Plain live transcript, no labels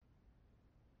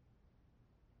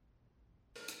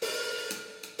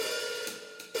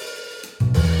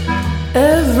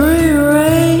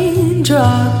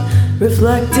raindrop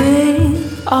reflecting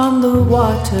on the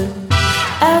water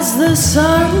as the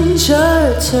sun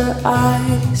shuts her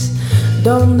eyes.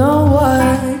 Don't know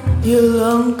what you'll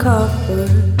uncover.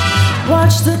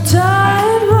 Watch the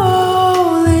tide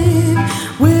roll in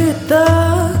with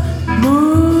the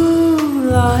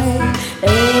moonlight.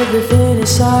 Everything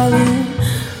is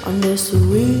silent on this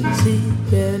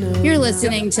Louisiana. You're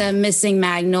listening to Missing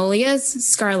Magnolias.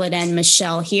 Scarlett and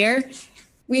Michelle here.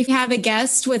 We have a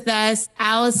guest with us,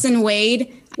 Allison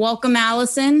Wade. Welcome,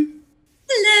 Allison.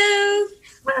 Hello.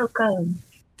 Welcome.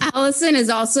 Allison is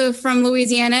also from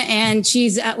Louisiana, and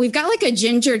we've got like a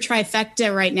ginger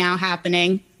trifecta right now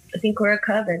happening. I think we're a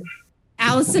coven.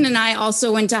 Allison and I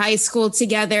also went to high school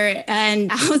together, and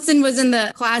Allison was in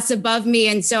the class above me.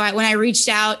 And so when I reached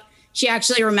out, she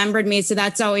actually remembered me. So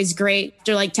that's always great.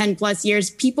 After like 10 plus years,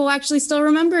 people actually still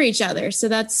remember each other. So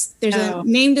there's a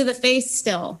name to the face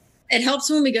still. It helps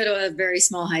when we go to a very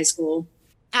small high school.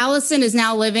 Allison is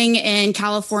now living in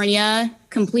California,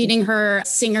 completing her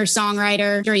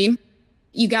singer-songwriter dream.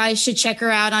 You guys should check her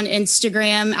out on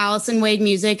Instagram, Allison Wade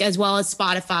Music, as well as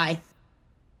Spotify.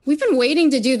 We've been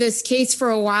waiting to do this case for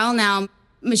a while now.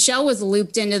 Michelle was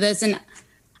looped into this, and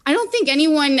I don't think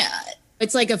anyone,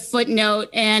 it's like a footnote,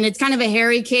 and it's kind of a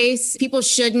hairy case. People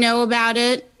should know about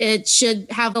it. It should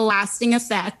have a lasting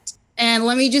effect. And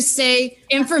let me just say,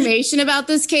 information about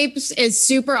this case is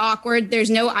super awkward.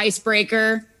 There's no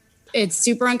icebreaker. It's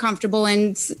super uncomfortable.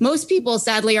 And most people,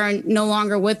 sadly, are no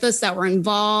longer with us that were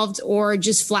involved or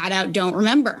just flat out don't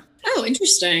remember. Oh,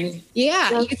 interesting.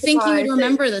 Yeah, you think you would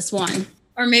remember this one.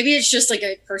 Or maybe it's just like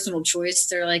a personal choice.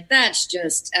 They're like, I'm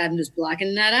just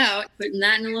blocking that out, putting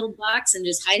that in a little box and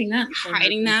just hiding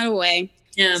that away.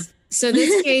 Yeah. So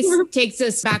this case takes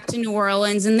us back to New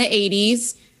Orleans in the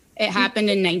 80s. It happened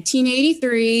in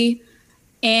 1983,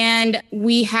 and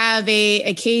we have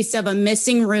a case of a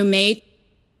missing roommate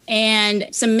and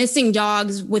some missing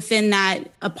dogs within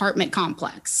that apartment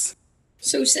complex.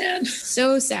 So sad.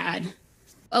 So sad.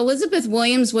 Elizabeth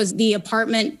Williams was the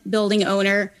apartment building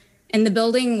owner, and the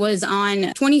building was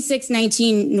on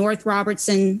 2619 North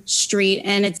Robertson Street,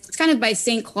 and it's kind of by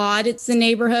St. Claude. It's the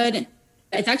neighborhood.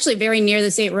 It's actually very near the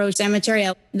St. Rose Cemetery.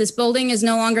 This building is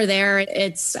no longer there.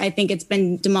 I think it's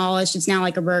been demolished. It's now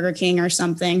like a Burger King or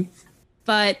something.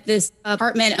 But this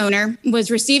apartment owner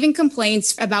was receiving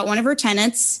complaints about one of her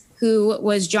tenants, who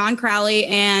was John Crowley,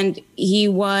 and he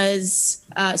was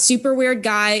a super weird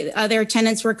guy. Other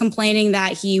tenants were complaining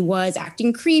that he was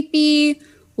acting creepy,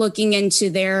 looking into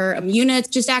their units,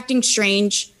 just acting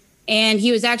strange. And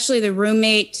he was actually the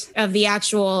roommate of the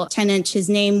actual tenant. His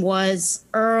name was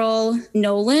Earl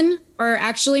Nolan, or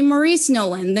actually Maurice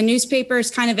Nolan. The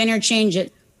newspapers kind of interchange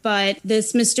it. But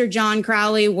this Mr. John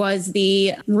Crowley was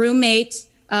the roommate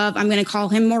of, I'm going to call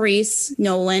him Maurice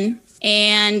Nolan.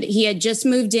 And he had just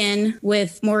moved in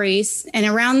with Maurice. And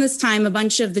around this time, a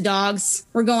bunch of the dogs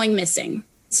were going missing.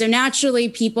 So naturally,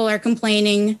 people are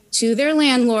complaining to their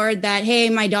landlord that, hey,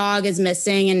 my dog is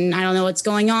missing and I don't know what's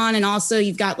going on. And also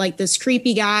you've got like this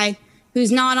creepy guy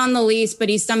who's not on the lease, but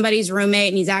he's somebody's roommate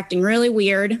and he's acting really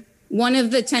weird. One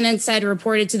of the tenants had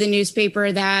reported to the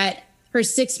newspaper that her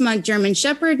 6-month German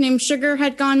Shepherd named Sugar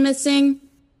had gone missing,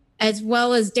 as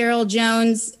well as Daryl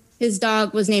Jones. His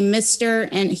dog was named Mister,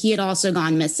 and he had also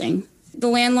gone missing. The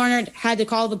landlord had to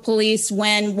call the police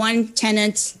when one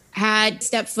tenant had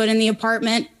stepped foot in the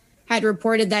apartment, had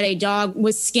reported that a dog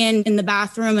was skinned in the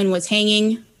bathroom and was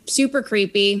hanging. Super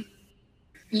creepy.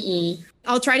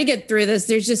 I'll try to get through this.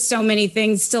 There's just so many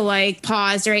things to like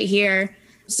pause right here.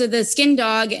 So the skinned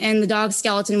dog and the dog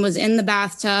skeleton was in the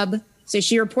bathtub. So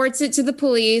she reports it to the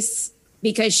police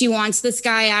because she wants this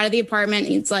guy out of the apartment.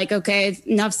 It's like, okay,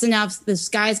 enough's enough. This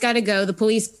guy's got to go. The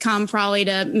police come probably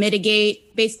to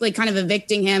mitigate, basically kind of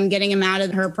evicting him, getting him out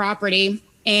of her property.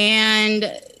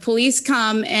 And police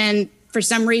come, and for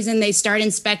some reason, they start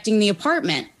inspecting the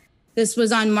apartment. This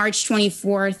was on March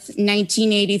 24th,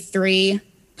 1983.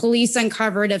 Police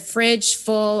uncovered a fridge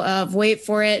full of, wait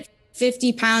for it,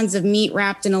 50 pounds of meat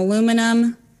wrapped in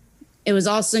aluminum. It was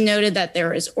also noted that there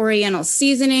was Oriental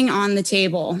seasoning on the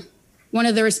table. One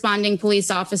of the responding police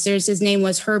officers, his name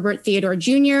was Herbert Theodore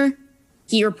Jr.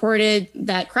 He reported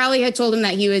that Crowley had told him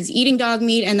that he was eating dog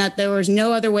meat and that there was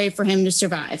no other way for him to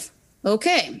survive.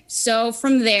 Okay, so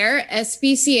from there,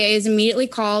 SPCA is immediately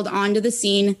called onto the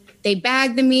scene. They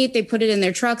bag the meat, they put it in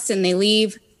their trucks, and they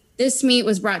leave. This meat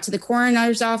was brought to the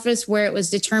coroner's office, where it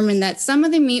was determined that some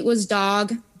of the meat was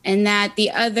dog and that the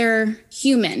other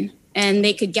human. And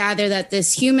they could gather that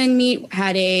this human meat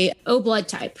had a O blood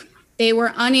type. They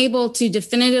were unable to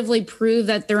definitively prove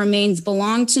that the remains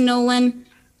belonged to Nolan.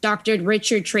 Dr.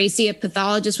 Richard Tracy, a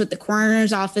pathologist with the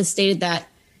coroner's office, stated that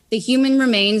The human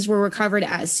remains were recovered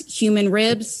as human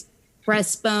ribs,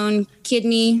 breastbone,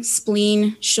 kidney,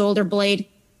 spleen, shoulder blade,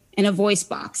 and a voice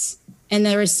box. And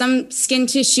there was some skin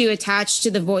tissue attached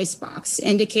to the voice box,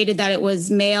 indicated that it was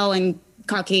male and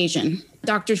Caucasian.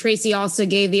 Dr. Tracy also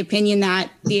gave the opinion that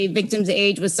the victim's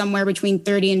age was somewhere between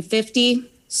 30 and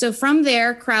 50. So from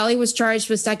there, Crowley was charged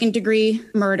with second-degree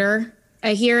murder.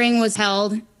 A hearing was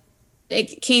held.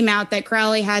 It came out that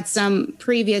Crowley had some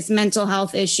previous mental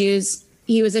health issues.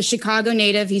 He was a Chicago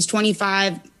native. He's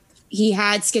 25. He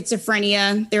had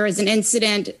schizophrenia. There was an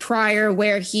incident prior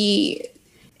where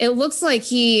it looks like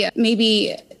he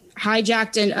maybe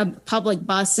hijacked a public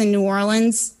bus in New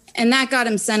Orleans, and that got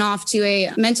him sent off to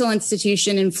a mental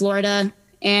institution in Florida.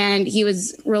 And he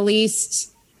was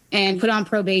released and put on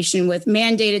probation with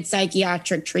mandated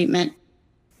psychiatric treatment.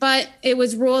 But it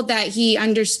was ruled that he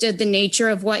understood the nature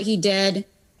of what he did,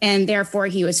 and therefore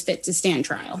he was fit to stand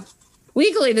trial.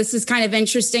 Legally, this is kind of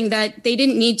interesting that they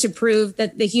didn't need to prove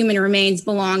that the human remains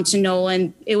belonged to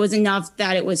Nolan. It was enough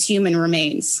that it was human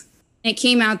remains. It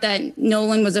came out that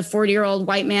Nolan was a 40-year-old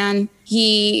white man.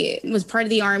 He was part of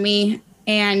the Army,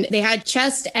 and they had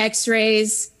chest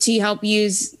x-rays to help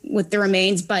use with the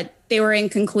remains, but they were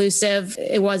inconclusive.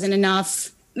 It wasn't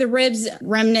enough. The ribs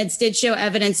remnants did show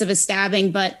evidence of a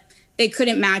stabbing, but they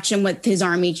couldn't match him with his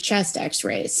Army chest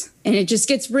x-rays. And it just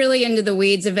gets really into the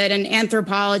weeds of it. An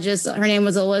anthropologist, her name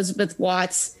was Elizabeth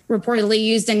Watts, reportedly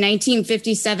used a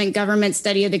 1957 government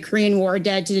study of the Korean War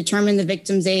dead to determine the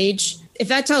victim's age. If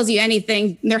that tells you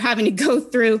anything, they're having to go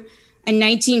through a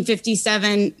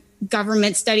 1957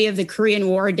 government study of the Korean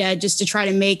War dead just to try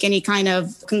to make any kind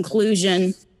of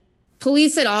conclusion.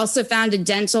 Police had also found a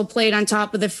dental plate on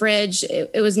top of the fridge.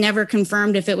 It was never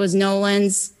confirmed if it was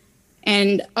Nolan's.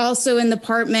 And also in the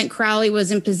apartment, Crowley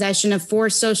was in possession of 4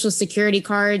 Social Security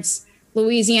cards,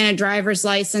 Louisiana driver's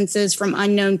licenses from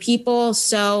unknown people.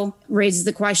 So raises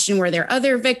the question, were there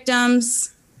other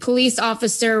victims? Police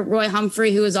officer Roy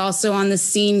Humphrey, who was also on the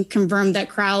scene, confirmed that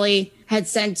Crowley had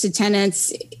said to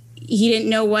tenants he didn't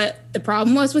know what the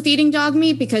problem was with eating dog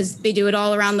meat because they do it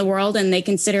all around the world and they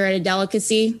consider it a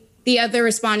delicacy. The other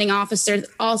responding officer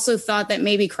also thought that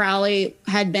maybe Crowley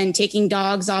had been taking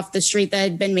dogs off the street that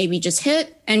had been maybe just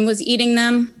hit and was eating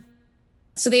them.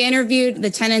 So they interviewed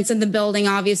the tenants in the building,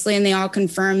 obviously, and they all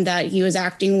confirmed that he was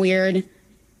acting weird.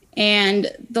 And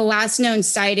the last known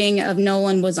sighting of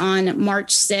Nolan was on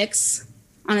March 6th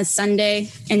on a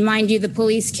Sunday. And mind you, the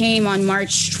police came on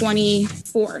March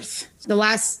 24th. The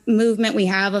last movement we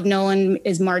have of Nolan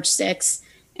is March 6th.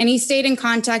 And he stayed in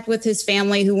contact with his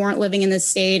family who weren't living in the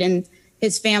state, and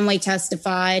his family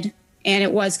testified. And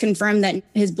it was confirmed that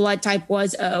his blood type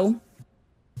was O.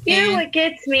 You know what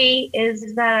gets me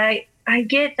is that I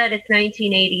get that it's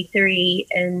 1983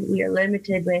 and we are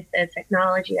limited with the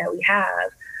technology that we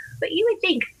have. But you would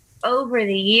think over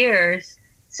the years,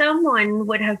 someone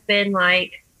would have been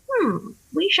like,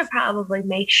 we should probably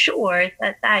make sure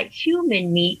that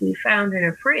human meat we found in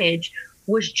a fridge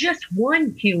was just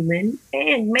one human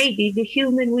and maybe the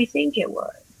human we think it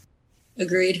was.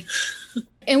 Agreed.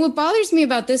 And what bothers me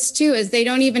about this, too, is they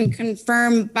don't even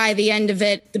confirm by the end of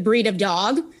it the breed of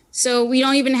dog. So we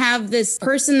don't even have this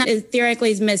person that is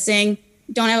theoretically is missing,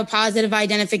 don't have a positive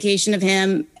identification of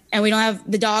him, and we don't have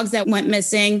the dogs that went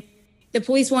missing. The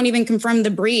police won't even confirm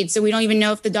the breed, so we don't even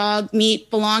know if the dog meat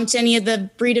belonged to any of the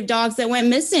breed of dogs that went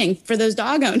missing for those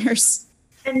dog owners.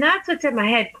 And that's what's in my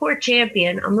head. Poor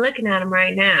Champion. I'm looking at him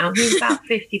right now. He's about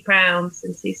 50 pounds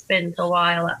since he spent a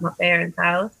while at my parents'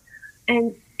 house.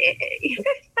 And 50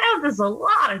 pounds is a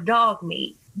lot of dog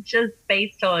meat, just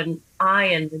based on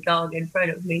eyeing the dog in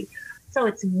front of me. So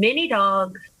it's mini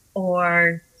dogs,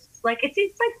 or it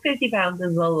seems like 50 pounds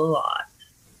is a lot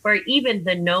for even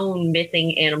the known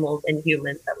missing animals and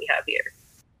humans that we have here.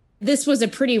 This was a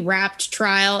pretty wrapped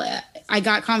trial. I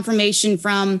got confirmation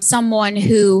from someone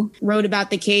who wrote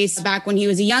about the case back when he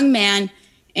was a young man,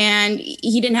 and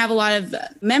he didn't have a lot of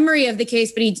memory of the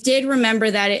case, but he did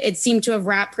remember that it seemed to have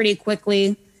wrapped pretty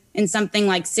quickly in something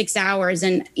like 6 hours.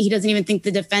 And he doesn't even think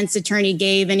the defense attorney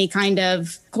gave any kind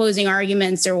of closing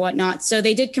arguments or whatnot. So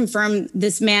they did confirm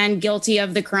this man guilty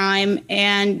of the crime,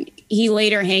 and he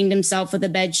later hanged himself with a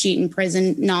bed sheet in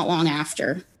prison not long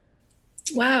after.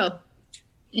 Wow.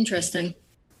 Interesting.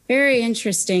 Very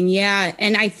interesting, yeah.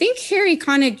 And I think Harry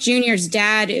Connick Jr.'s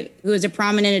dad, who is a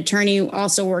prominent attorney,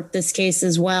 also worked this case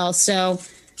as well. So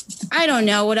I don't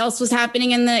know what else was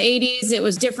happening in the 80s. It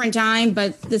was a different time,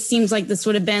 but this seems like this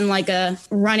would have been like a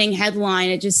running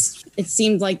headline. It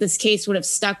seemed like this case would have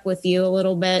stuck with you a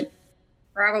little bit.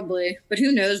 Probably. But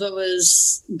who knows what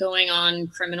was going on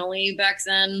criminally back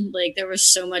then? There was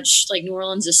so much, New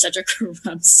Orleans is such a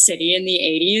corrupt city in the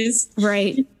 80s.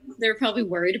 Right. They're probably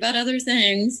worried about other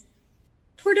things.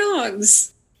 Poor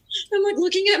dogs. I'm like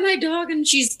looking at my dog, and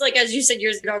she's like, as you said,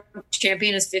 your dog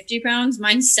champion is 50 pounds.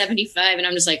 Mine's 75, and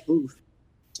I'm just like, ooh.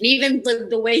 And even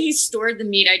the way he stored the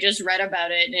meat, I just read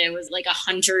about it, and it was like a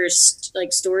hunter's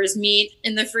like stores meat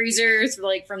in the freezer,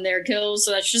 like from their kills.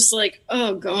 So that's just like,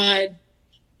 oh God,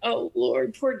 oh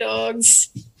Lord, poor dogs.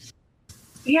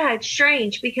 Yeah, it's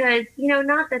strange because,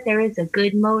 not that there is a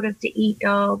good motive to eat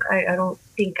dog. I don't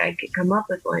think I could come up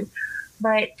with one.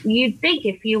 But you'd think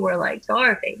if you were like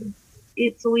starving,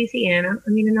 it's Louisiana. I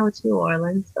mean, I know it's New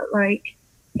Orleans, but like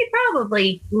you'd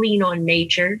probably lean on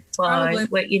nature for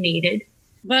what you needed.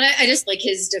 But I just like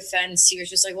his defense. He was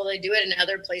just like, well, they do it in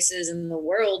other places in the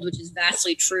world, which is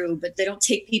vastly true, but they don't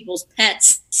take people's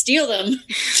pets, steal them,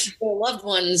 their loved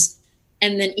ones,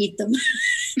 and then eat them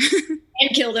and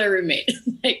kill their roommate.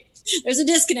 Like, there's a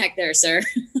disconnect there, sir.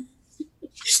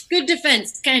 Good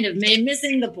defense, kind of,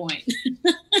 missing the point.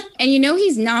 And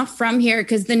he's not from here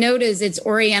because the note is it's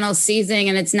Oriental seasoning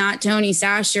and it's not Tony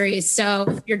Chachere's. So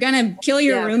if you're going to kill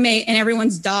your roommate and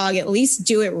everyone's dog, at least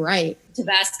do it right.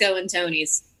 Tabasco and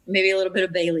Tony's. Maybe a little bit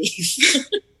of bay leaf.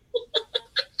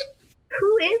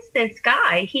 Who is this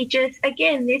guy? He just,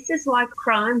 again, this is why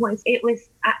crime was,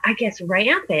 I guess,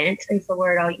 rampant is the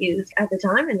word I'll use at the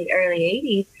time in the early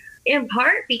 80s. In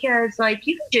part because, like,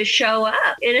 you could just show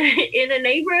up in a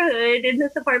neighborhood in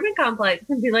this apartment complex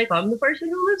and be like, I'm the person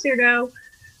who lives here now.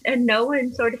 And no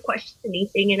one sort of questions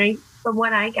anything. And from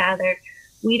what I gathered,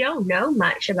 we don't know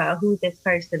much about who this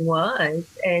person was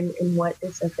and what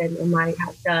this offender might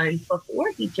have done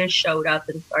before he just showed up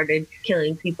and started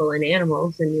killing people and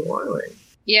animals in New Orleans.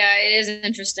 Yeah, it is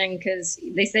interesting because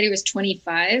they said he was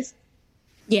 25.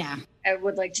 Yeah. I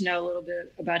would like to know a little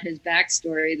bit about his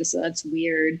backstory. So that's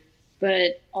weird.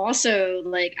 But also,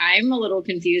 like, I'm a little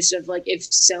confused of, like, if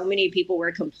so many people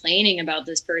were complaining about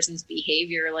this person's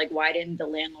behavior, like, why didn't the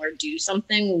landlord do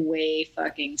something way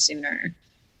fucking sooner?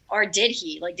 Or did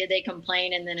he? Like, did they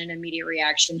complain and then an immediate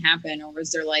reaction happen? Or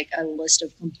was there, like, a list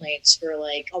of complaints for,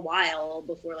 like, a while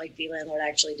before, like, the landlord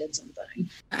actually did something?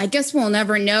 I guess we'll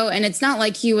never know. And it's not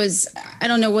like he was, I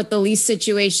don't know what the lease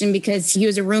situation, because he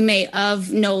was a roommate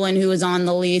of Nolan who was on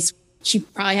the lease. She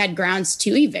probably had grounds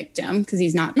to evict him because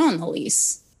he's not on the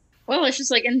lease. Well, it's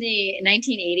just like in the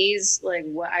 1980s, like,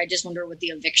 I just wonder what the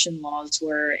eviction laws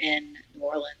were in New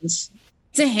Orleans.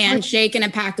 It's a handshake and a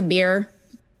pack of beer.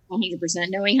 100%.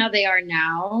 Knowing how they are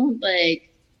now, like,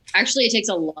 actually it takes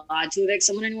a lot to evict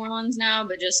someone in New Orleans now,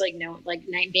 but just like, no, like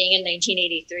being in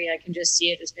 1983, I can just see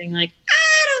it as being like,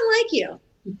 I don't like you.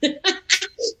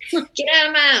 Get out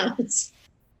of my house.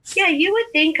 Yeah, you would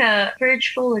think a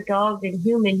fridge full of dog and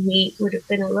human meat would have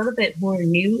been a little bit more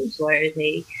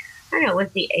newsworthy. I know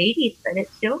with the 80s, but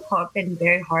it's still been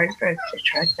very hard for us to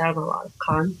track down a lot of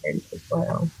content as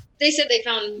well. They said they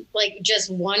found like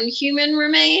just one human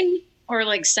remain or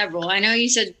like several. I know you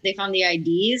said they found the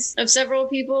IDs of several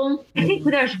people. I think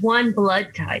there's one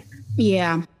blood type.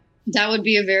 Yeah. That would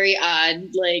be a very odd,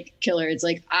 like, killer. It's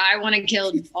like, I want to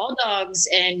kill all dogs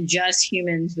and just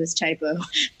humans with type of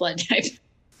blood type.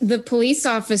 The police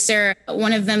officer,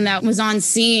 one of them that was on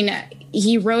scene,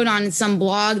 he wrote on some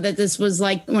blog that this was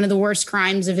like one of the worst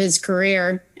crimes of his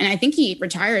career. And I think he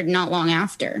retired not long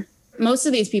after. Most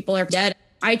of these people are dead.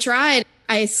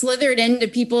 I slithered into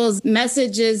people's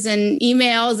messages and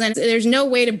emails, and there's no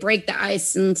way to break the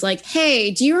ice. And it's like,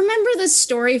 hey, do you remember this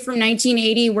story from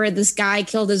 1980 where this guy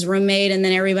killed his roommate and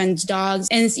then everyone's dogs?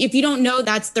 And if you don't know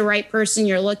that's the right person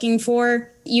you're looking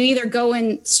for, you either go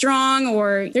in strong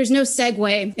or there's no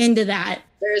segue into that.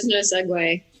 There is no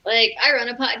segue. Like, I run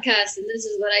a podcast and this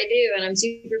is what I do and I'm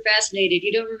super fascinated.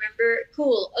 You don't remember?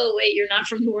 Cool. Oh, wait, you're not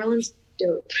from New Orleans?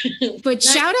 Dope. But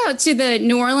shout out to the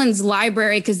New Orleans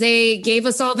Library because they gave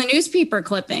us all the newspaper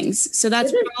clippings. So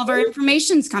that's where all of our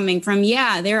information's coming from.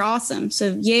 Yeah, they're awesome.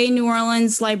 So yay, New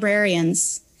Orleans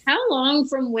librarians. How long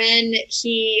from when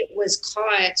he was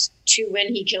caught to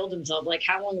when he killed himself? Like,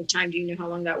 how long of time? Do you know how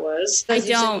long that was? I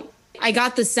don't. I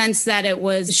got the sense that it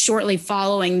was shortly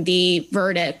following the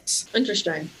verdict.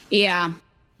 Interesting. Yeah.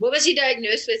 What was he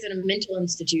diagnosed with in a mental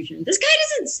institution? This guy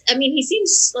doesn't, I mean, he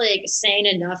seems like sane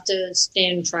enough to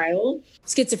stand trial.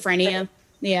 Schizophrenia.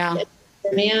 Yeah.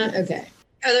 Schizophrenia? Okay.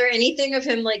 Are there anything of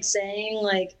him like saying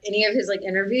like any of his like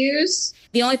interviews?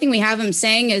 The only thing we have him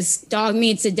saying is dog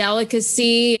meat's a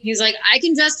delicacy. He's like, I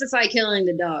can justify killing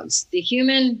the dogs. The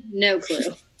human, no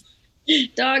clue.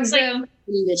 Dogs, though,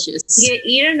 delicious. You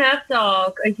eat enough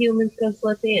dog, a human's gonna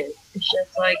slip in. It's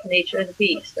just like nature of the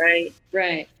beast, right?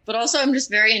 Right. But also, I'm just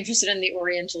very interested in the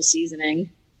Oriental seasoning.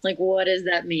 Like, what does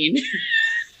that mean?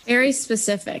 Very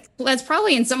specific. That's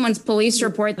probably in someone's police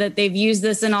report that they've used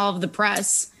this in all of the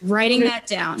press. Writing that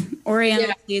down.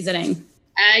 Oriental seasoning.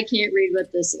 I can't read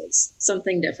what this is.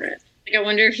 Something different. Like, I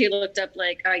wonder if you looked up,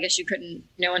 like, I guess you couldn't,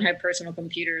 no one had personal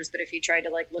computers, but if you tried to,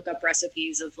 like, look up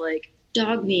recipes of, like,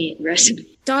 dog meat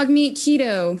recipe. Dog meat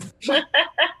keto.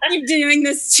 Keep doing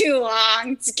this too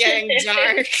long. It's getting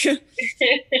dark.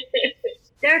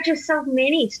 There are just so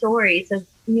many stories of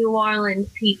New Orleans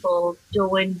people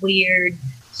doing weird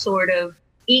sort of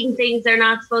eating things they're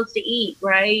not supposed to eat,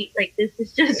 right? Like, this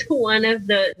is just one of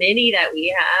the many that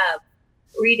we have.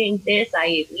 Reading this,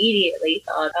 I immediately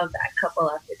thought of that couple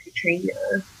after Katrina,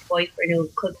 boyfriend who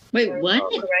cooked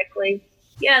correctly.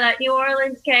 Yeah, that New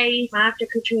Orleans case after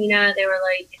Katrina, they were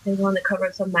like, they were on the cover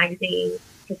of some magazine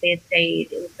because they had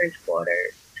stayed in the French Quarter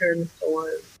during the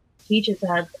storm. He just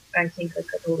had, I think, a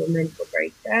couple of mental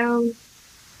breakdowns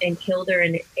and killed her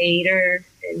and ate her,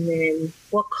 and then,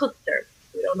 well, cooked her.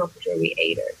 We don't know for sure we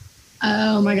ate her.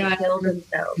 Oh my God. Killed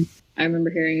himself. I remember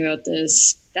hearing about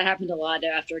this. That happened a lot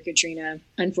after Katrina,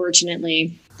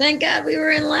 unfortunately. Thank God we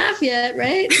were in Lafayette,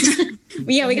 right?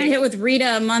 Yeah, we got hit with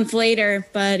Rita a month later,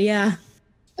 but yeah.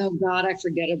 Oh God, I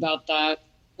forget about that.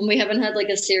 And we haven't had like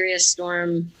a serious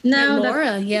storm. No,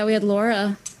 Laura. Yeah, we had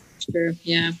Laura. Sure,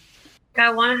 yeah.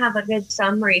 I want to have a good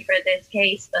summary for this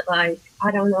case, but like,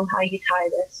 I don't know how you tie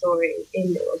this story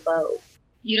into a bow.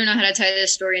 You don't know how to tie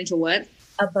this story into what?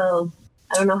 A bow.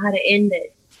 I don't know how to end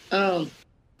it. Oh,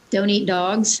 don't eat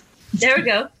dogs. There we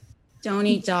go. Don't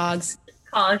eat dogs.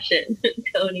 Caution.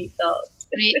 Don't eat dogs.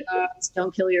 Don't eat dogs.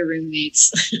 Don't kill your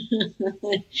roommates.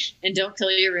 And don't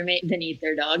kill your roommate, then eat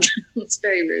their dog. It's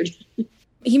very rude.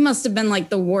 He must have been like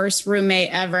the worst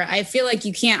roommate ever. I feel like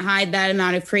you can't hide that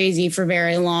amount of crazy for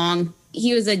very long.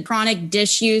 He was a chronic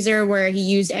dish user where he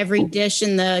used every dish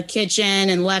in the kitchen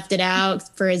and left it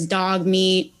out for his dog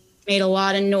meat, made a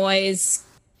lot of noise.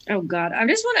 Oh God.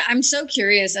 I'm so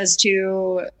curious as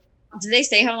to, did they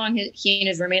say how long he and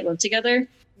his roommate lived together?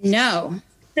 No.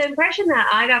 The impression that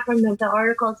I got from the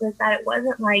articles is that it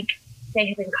wasn't like they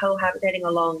had been cohabitating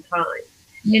a long time.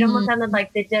 It almost sounded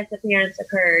like the disappearance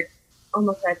occurred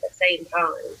almost at the same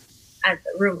time as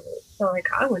the roommate. So, like,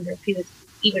 I wonder if he was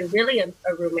even really a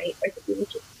roommate, or if he was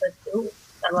just assume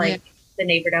that, like, the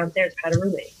neighbor downstairs had a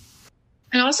roommate.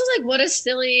 And also, like, what a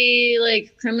silly,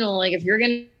 like, criminal. Like, if you're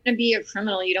going to be a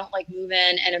criminal, you don't, like, move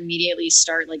in and immediately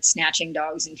start, like, snatching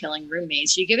dogs and killing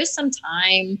roommates. You give it some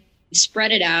time. You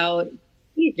spread it out.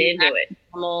 He's into it.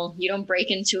 Normal. You don't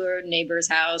break into a neighbor's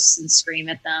house and scream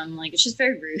at them. Like, it's just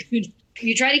very rude.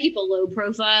 You try to keep a low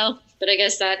profile, but I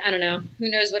guess that, I don't know. Who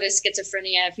knows what is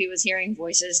schizophrenia? If he was hearing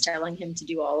voices telling him to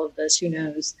do all of this, who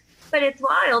knows? But it's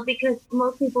wild because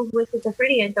most people with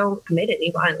schizophrenia don't commit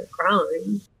any violent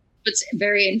crime. It's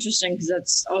very interesting because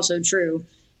that's also true.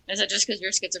 Is that just because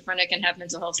you're schizophrenic and have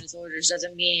mental health disorders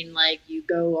doesn't mean like you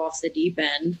go off the deep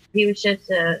end. He was just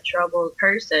a troubled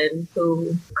person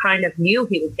who kind of knew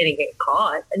he was going to get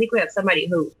caught. I think we have somebody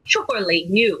who surely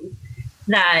knew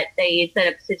that they set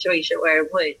up a situation where it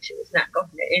was not going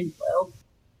to end well.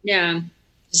 Yeah.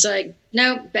 It's like,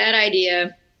 no, bad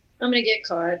idea. I'm going to get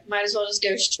caught. Might as well just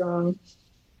go strong.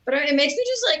 But it makes me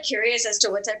just like curious as to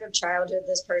what type of childhood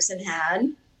this person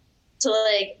had. To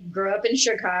like grow up in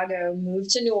Chicago, move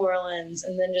to New Orleans,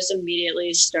 and then just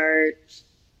immediately start,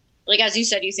 like, as you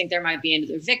said, you think there might be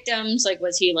other victims. Like,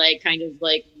 was he like kind of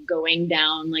like going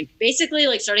down, like basically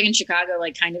like starting in Chicago,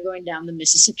 like kind of going down the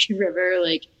Mississippi River,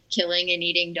 like killing and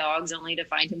eating dogs only to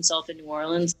find himself in New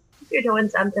Orleans? If you're doing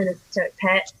something to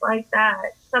pets like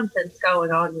that, something's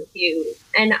going on with you.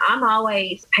 And I'm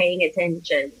always paying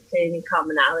attention to any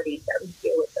commonalities that we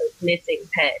feel with those missing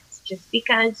pets. Just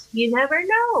because you never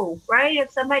know, right? If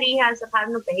somebody has a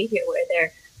pattern of behavior where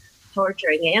they're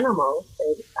torturing animals,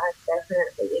 then that's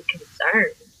definitely a concern.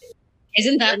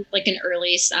 Isn't that like an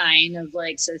early sign of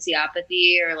like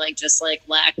sociopathy or like just like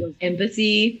lack of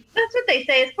empathy? That's what they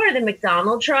say. It's part of the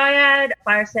McDonald triad: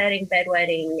 fire setting,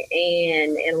 bedwetting,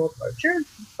 and animal torture.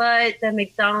 But the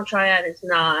McDonald triad is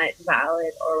not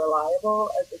valid or reliable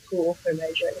as a tool for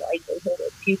measuring likelihood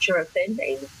of future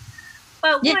offending.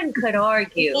 But one could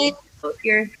argue, if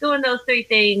you're doing those three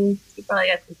things, you probably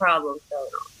got some problems going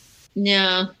on.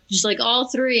 Yeah, just like all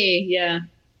three. Yeah,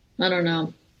 I don't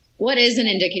know. What is an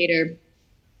indicator?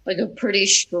 Like a pretty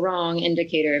strong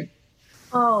indicator.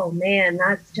 Oh, man,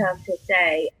 that's tough to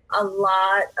say. A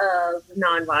lot of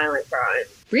nonviolent crime.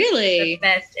 Really? The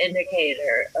best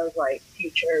indicator of, like,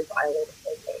 future violent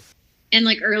offending. And,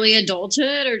 like, early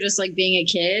adulthood or just, like, being a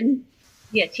kid?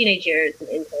 Yeah, teenage years and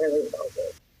into early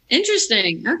adulthood.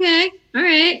 Interesting. Okay. All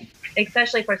right.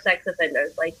 Especially for sex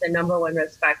offenders. Like the number one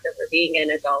risk factor for being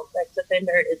an adult sex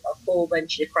offender is a whole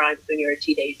bunch of crimes when you're a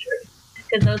teenager.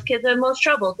 Because those kids are in most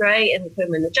troubles, right? And we put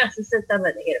them in the justice system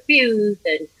and they get abused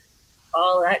and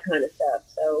all that kind of stuff.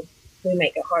 So we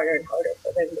make it harder and harder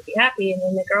for them to be happy, and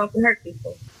then they grow up and hurt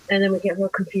people. And then we get real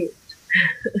confused.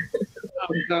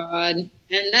 Oh, God.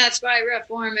 And that's why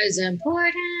reform is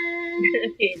important.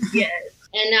 Yes.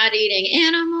 And not eating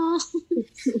animals.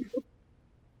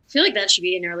 I feel like that should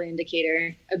be an early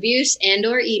indicator. Abuse and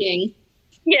or eating.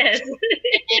 Yes.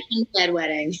 And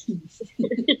bedwetting.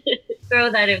 Throw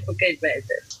that in for good measure.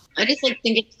 I just think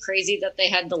it's crazy that they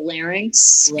had the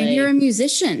larynx. And you're a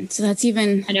musician, so that's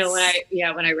even. I know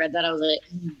when I read that, I was like,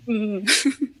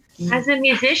 As a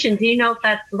musician, do you know if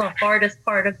that's the hardest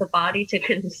part of the body to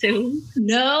consume?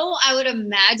 No, I would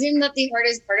imagine that the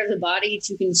hardest part of the body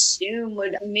to consume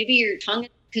would maybe your tongue,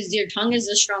 because your tongue is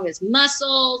the strongest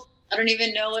muscle. I don't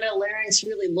even know what a larynx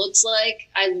really looks like.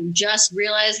 I just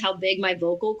realized how big my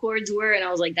vocal cords were, and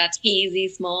I was like, that's easy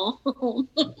small.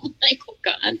 Like, oh,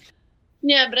 God.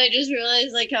 Yeah, but I just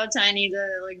realized like how tiny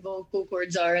the like vocal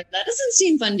cords are. And that doesn't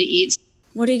seem fun to eat.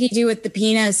 What did he do with the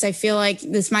penis? I feel like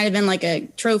this might have been like a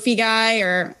trophy guy,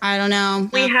 or I don't know.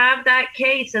 We have that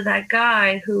case of that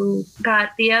guy who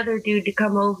got the other dude to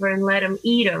come over and let him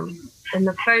eat him. And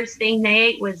the first thing they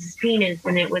ate was his penis,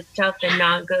 and it was tough and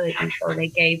not good, and so they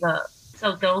gave up.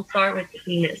 So don't start with the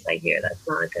penis. I hear that's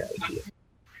not a good idea.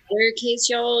 Other case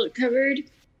y'all covered?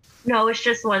 No, it's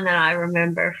just one that I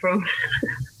remember from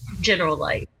general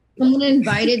life. Someone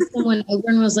invited someone over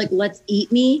and was like, let's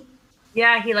eat me.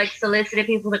 Yeah, he like solicited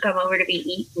people to come over to be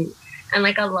eaten. And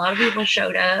like a lot of people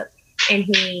showed up, and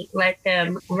he let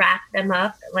them wrap them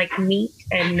up like meat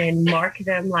and then mark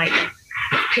them like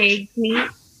pig's meat.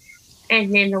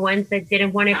 And then the ones that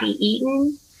didn't want to be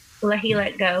eaten, he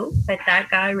let go. But that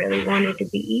guy really wanted to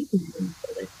be eaten, and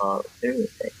so they followed through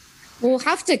with it. We'll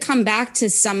have to come back to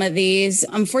some of these.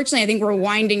 Unfortunately, I think we're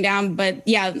winding down, but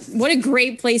yeah, what a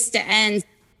great place to end.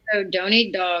 So don't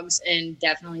eat dogs, and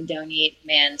definitely don't eat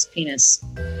man's penis.